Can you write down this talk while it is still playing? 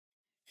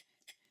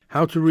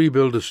How to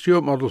rebuild a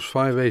Stuart Models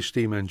 5A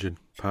steam engine,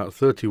 part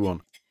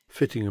 31,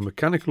 fitting a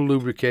mechanical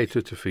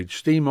lubricator to feed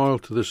steam oil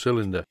to the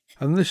cylinder,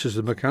 and this is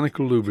the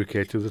mechanical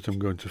lubricator that I'm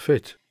going to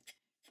fit.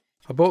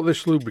 I bought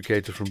this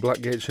lubricator from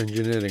Blackgates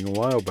Engineering a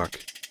while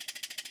back.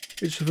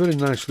 It's a very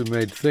nicely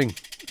made thing,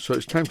 so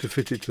it's time to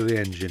fit it to the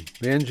engine.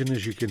 The engine,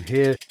 as you can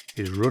hear,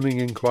 is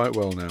running in quite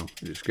well now.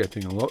 It's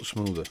getting a lot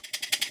smoother.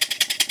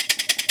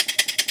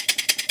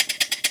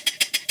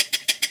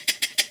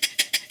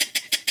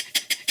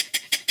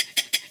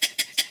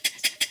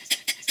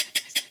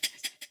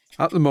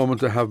 At the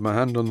moment I have my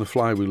hand on the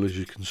flywheel, as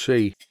you can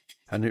see,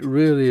 and it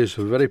really is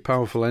a very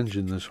powerful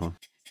engine, this one,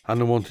 and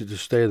I want it to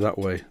stay that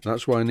way.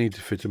 That's why I need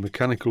to fit a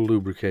mechanical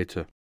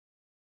lubricator.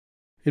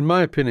 In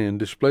my opinion,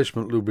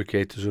 displacement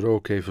lubricators are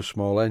okay for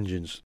small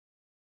engines.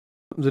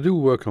 They do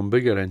work on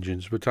bigger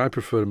engines, but I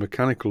prefer a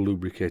mechanical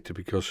lubricator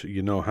because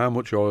you know how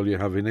much oil you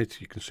have in it,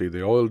 you can see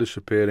the oil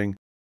disappearing,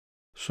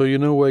 so you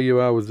know where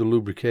you are with the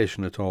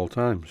lubrication at all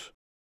times.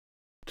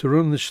 To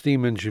run this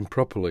steam engine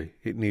properly,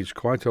 it needs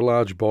quite a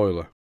large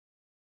boiler.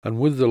 And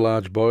with the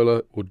large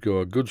boiler would go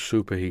a good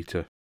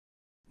superheater.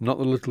 Not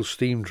the little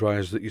steam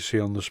dryers that you see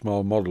on the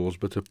small models,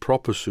 but a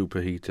proper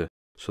superheater,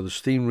 so the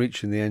steam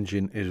reaching the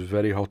engine is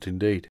very hot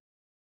indeed.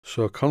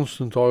 So a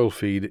constant oil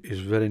feed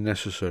is very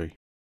necessary.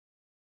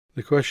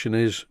 The question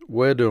is,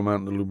 where do I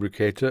mount the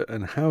lubricator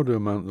and how do I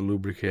mount the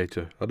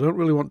lubricator? I don't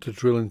really want to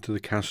drill into the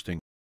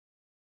casting.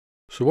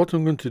 So what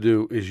I'm going to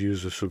do is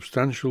use a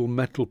substantial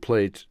metal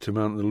plate to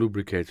mount the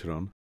lubricator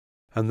on,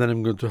 and then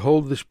I'm going to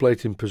hold this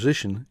plate in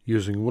position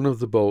using one of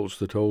the bolts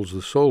that holds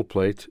the sole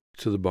plate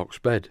to the box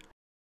bed.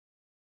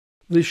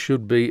 This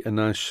should be a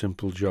nice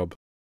simple job.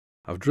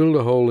 I've drilled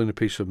a hole in a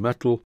piece of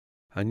metal,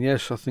 and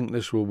yes, I think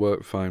this will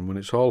work fine. When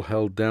it's all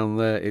held down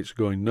there, it's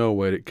going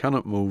nowhere. It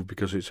cannot move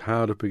because it's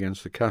hard up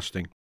against the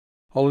casting.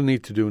 All I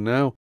need to do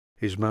now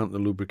is mount the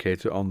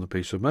lubricator on the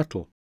piece of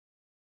metal.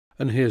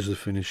 And here's the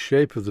finished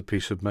shape of the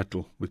piece of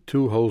metal, with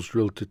two holes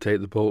drilled to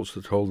take the bolts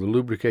that hold the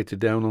lubricator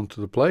down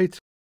onto the plate,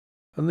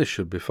 and this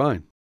should be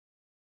fine.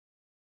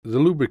 The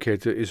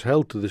lubricator is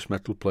held to this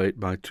metal plate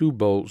by two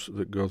bolts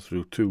that go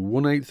through two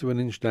 1/8 of an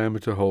inch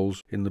diameter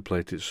holes in the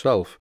plate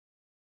itself.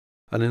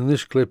 And in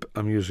this clip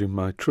I'm using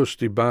my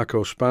trusty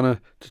Barco spanner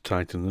to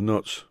tighten the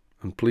nuts,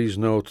 and please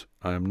note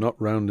I am not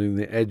rounding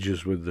the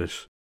edges with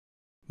this.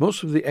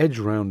 Most of the edge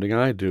rounding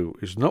I do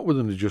is not with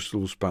an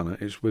adjustable spanner,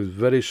 it's with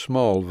very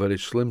small, very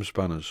slim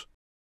spanners.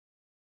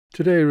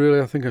 Today really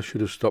I think I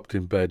should have stopped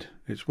in bed.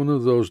 It's one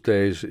of those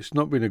days, it's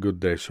not been a good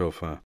day so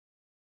far.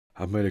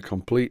 I've made a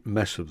complete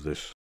mess of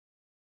this.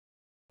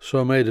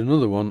 So I made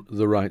another one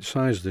the right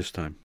size this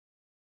time.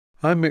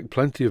 I make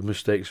plenty of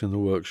mistakes in the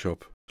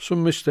workshop.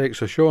 Some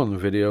mistakes I show on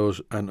the videos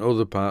and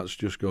other parts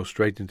just go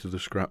straight into the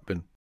scrap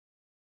bin.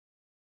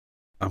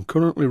 I'm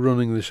currently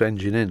running this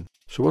engine in,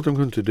 so what I'm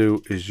going to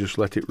do is just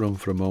let it run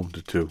for a moment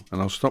or two,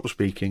 and I'll stop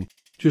speaking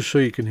just so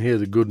you can hear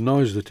the good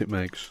noise that it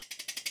makes.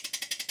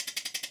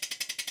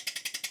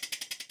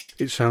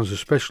 It sounds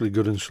especially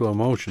good in slow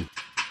motion.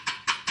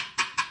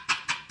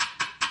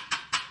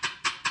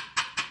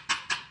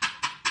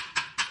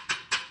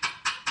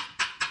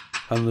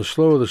 And the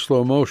slower the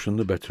slow motion,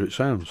 the better it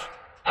sounds.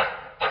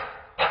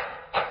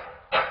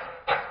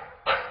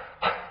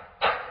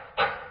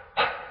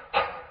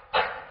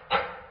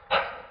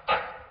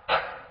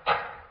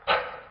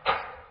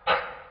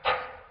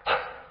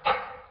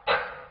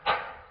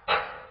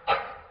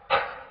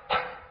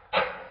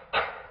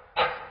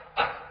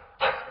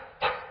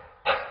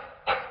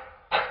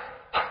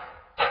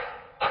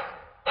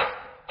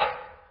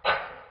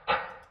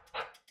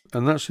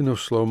 And that's enough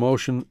slow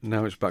motion,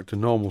 now it's back to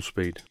normal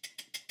speed.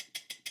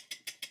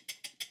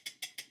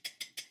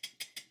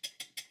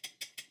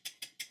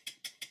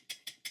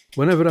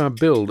 Whenever I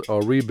build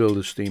or rebuild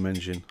a steam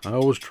engine, I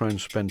always try and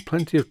spend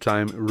plenty of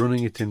time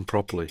running it in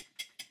properly.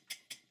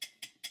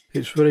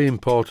 It's very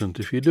important.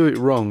 If you do it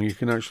wrong, you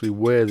can actually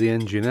wear the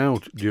engine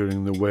out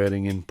during the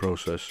wearing in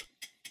process.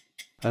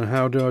 And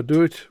how do I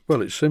do it?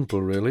 Well, it's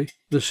simple really.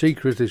 The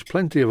secret is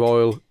plenty of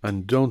oil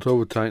and don't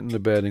over tighten the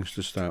bearings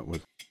to start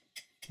with.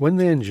 When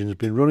the engine's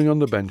been running on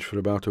the bench for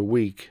about a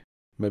week,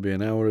 maybe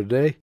an hour a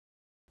day,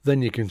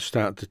 then you can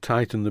start to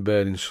tighten the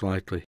bearings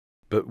slightly.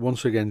 But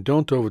once again,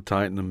 don't over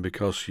tighten them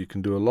because you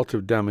can do a lot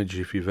of damage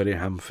if you're very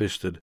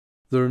ham-fisted.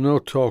 There are no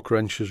torque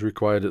wrenches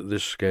required at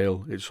this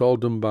scale, it's all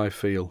done by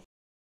feel.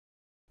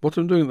 What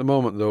I'm doing at the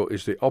moment though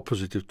is the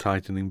opposite of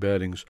tightening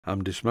bearings.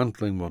 I'm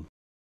dismantling one.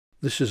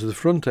 This is the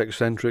front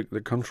eccentric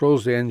that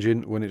controls the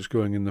engine when it's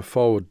going in the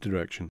forward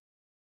direction.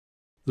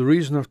 The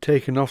reason I've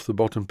taken off the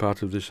bottom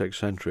part of this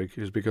eccentric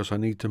is because I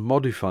need to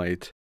modify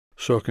it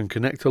so I can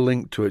connect a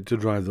link to it to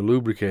drive the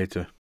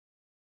lubricator.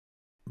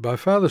 By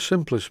far the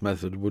simplest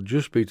method would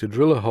just be to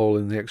drill a hole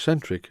in the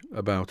eccentric,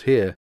 about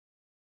here,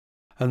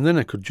 and then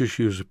I could just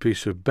use a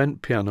piece of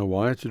bent piano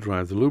wire to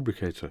drive the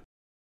lubricator.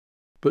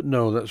 But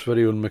no, that's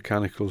very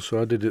unmechanical, so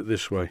I did it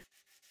this way.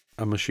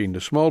 I machined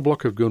a small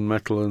block of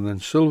gunmetal and then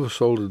silver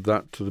soldered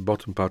that to the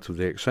bottom part of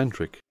the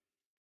eccentric.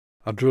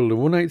 I drilled a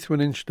 1/8 of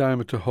an inch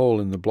diameter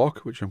hole in the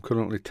block, which I'm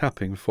currently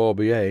tapping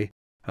 4BA,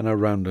 and I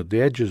rounded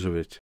the edges of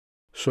it,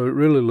 so it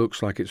really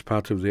looks like it's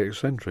part of the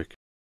eccentric.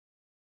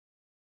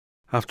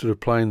 After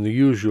applying the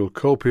usual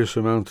copious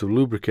amount of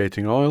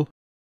lubricating oil,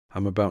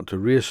 I'm about to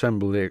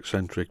reassemble the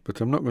eccentric, but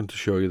I'm not going to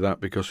show you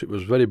that because it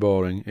was very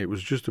boring. It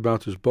was just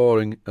about as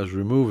boring as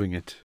removing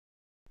it.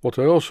 What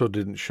I also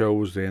didn't show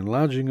was the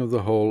enlarging of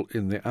the hole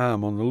in the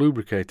arm on the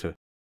lubricator.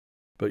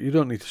 But you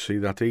don't need to see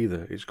that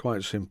either. It's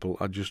quite simple.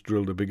 I just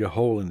drilled a bigger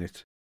hole in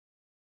it.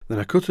 Then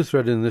I cut a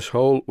thread in this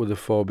hole with a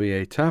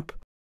 4BA tap.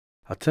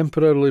 I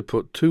temporarily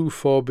put two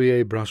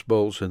 4BA brass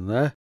bolts in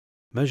there,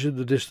 measured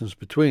the distance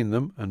between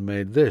them and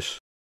made this.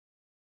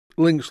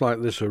 Links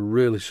like this are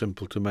really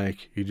simple to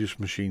make. You just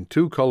machine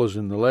two collars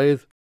in the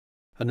lathe,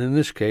 and in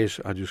this case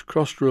I just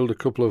cross-drilled a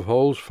couple of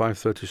holes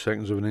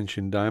 5/32 of an inch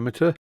in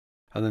diameter,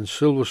 and then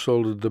silver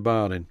soldered the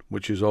bar in,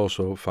 which is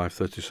also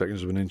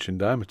 5/32 of an inch in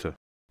diameter.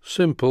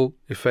 Simple,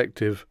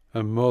 effective,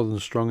 and more than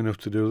strong enough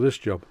to do this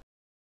job.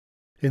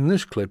 In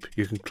this clip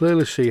you can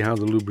clearly see how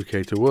the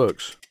lubricator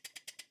works.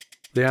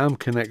 The arm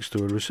connects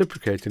to a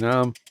reciprocating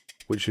arm,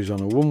 which is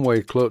on a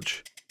one-way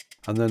clutch,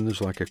 and then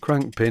there's like a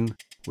crank pin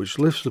which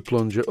lifts the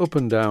plunger up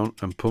and down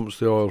and pumps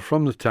the oil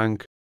from the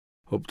tank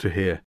up to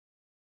here.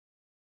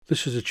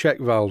 This is a check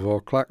valve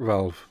or clack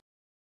valve,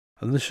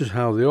 and this is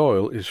how the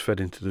oil is fed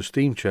into the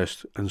steam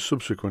chest and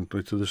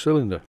subsequently to the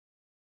cylinder.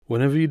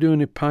 Whenever you do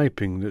any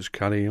piping that's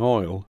carrying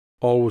oil,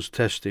 always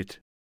test it.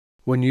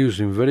 When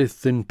using very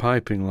thin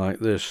piping like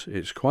this,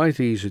 it's quite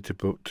easy to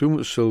put too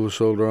much silver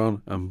solder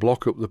on and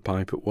block up the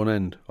pipe at one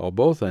end, or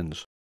both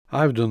ends.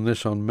 I've done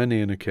this on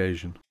many an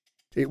occasion.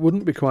 It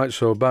wouldn't be quite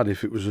so bad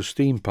if it was a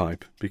steam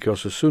pipe,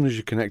 because as soon as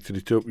you connected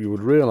it up you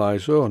would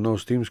realise, oh, no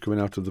steam's coming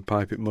out of the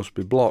pipe, it must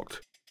be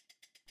blocked.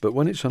 But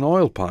when it's an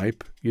oil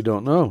pipe, you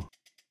don't know.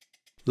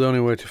 The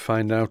only way to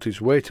find out is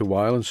wait a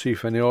while and see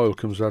if any oil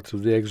comes out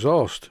of the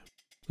exhaust.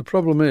 The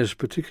problem is,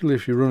 particularly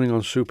if you're running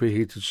on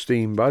superheated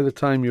steam, by the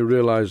time you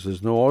realise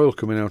there's no oil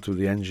coming out of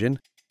the engine,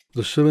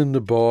 the cylinder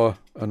bore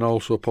and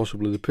also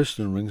possibly the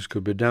piston rings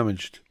could be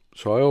damaged.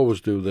 So I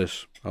always do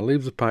this. I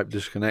leave the pipe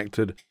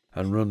disconnected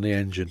and run the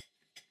engine.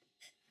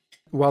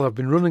 While I've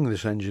been running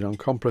this engine on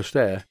compressed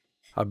air,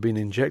 I've been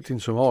injecting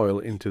some oil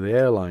into the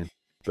airline,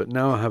 but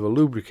now I have a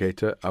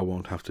lubricator, I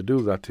won't have to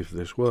do that if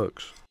this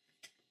works.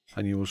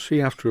 And you will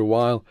see after a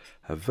while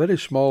a very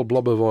small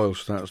blob of oil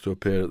starts to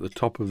appear at the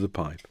top of the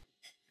pipe.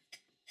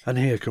 And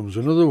here comes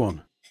another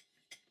one.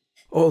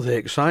 Oh, the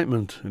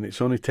excitement, and it's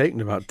only taken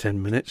about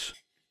 10 minutes.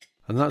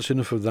 And that's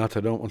enough of that.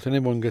 I don't want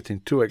anyone getting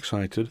too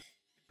excited.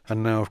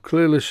 And now I've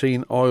clearly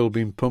seen oil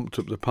being pumped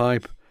up the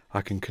pipe,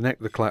 I can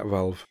connect the clack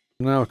valve.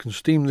 Now I can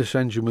steam this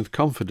engine with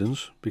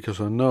confidence because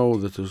I know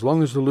that as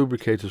long as the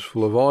lubricator's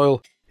full of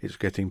oil, it's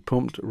getting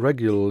pumped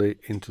regularly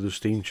into the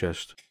steam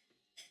chest.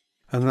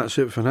 And that's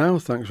it for now.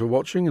 Thanks for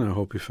watching and I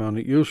hope you found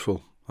it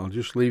useful. I'll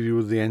just leave you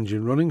with the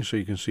engine running so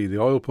you can see the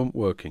oil pump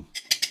working.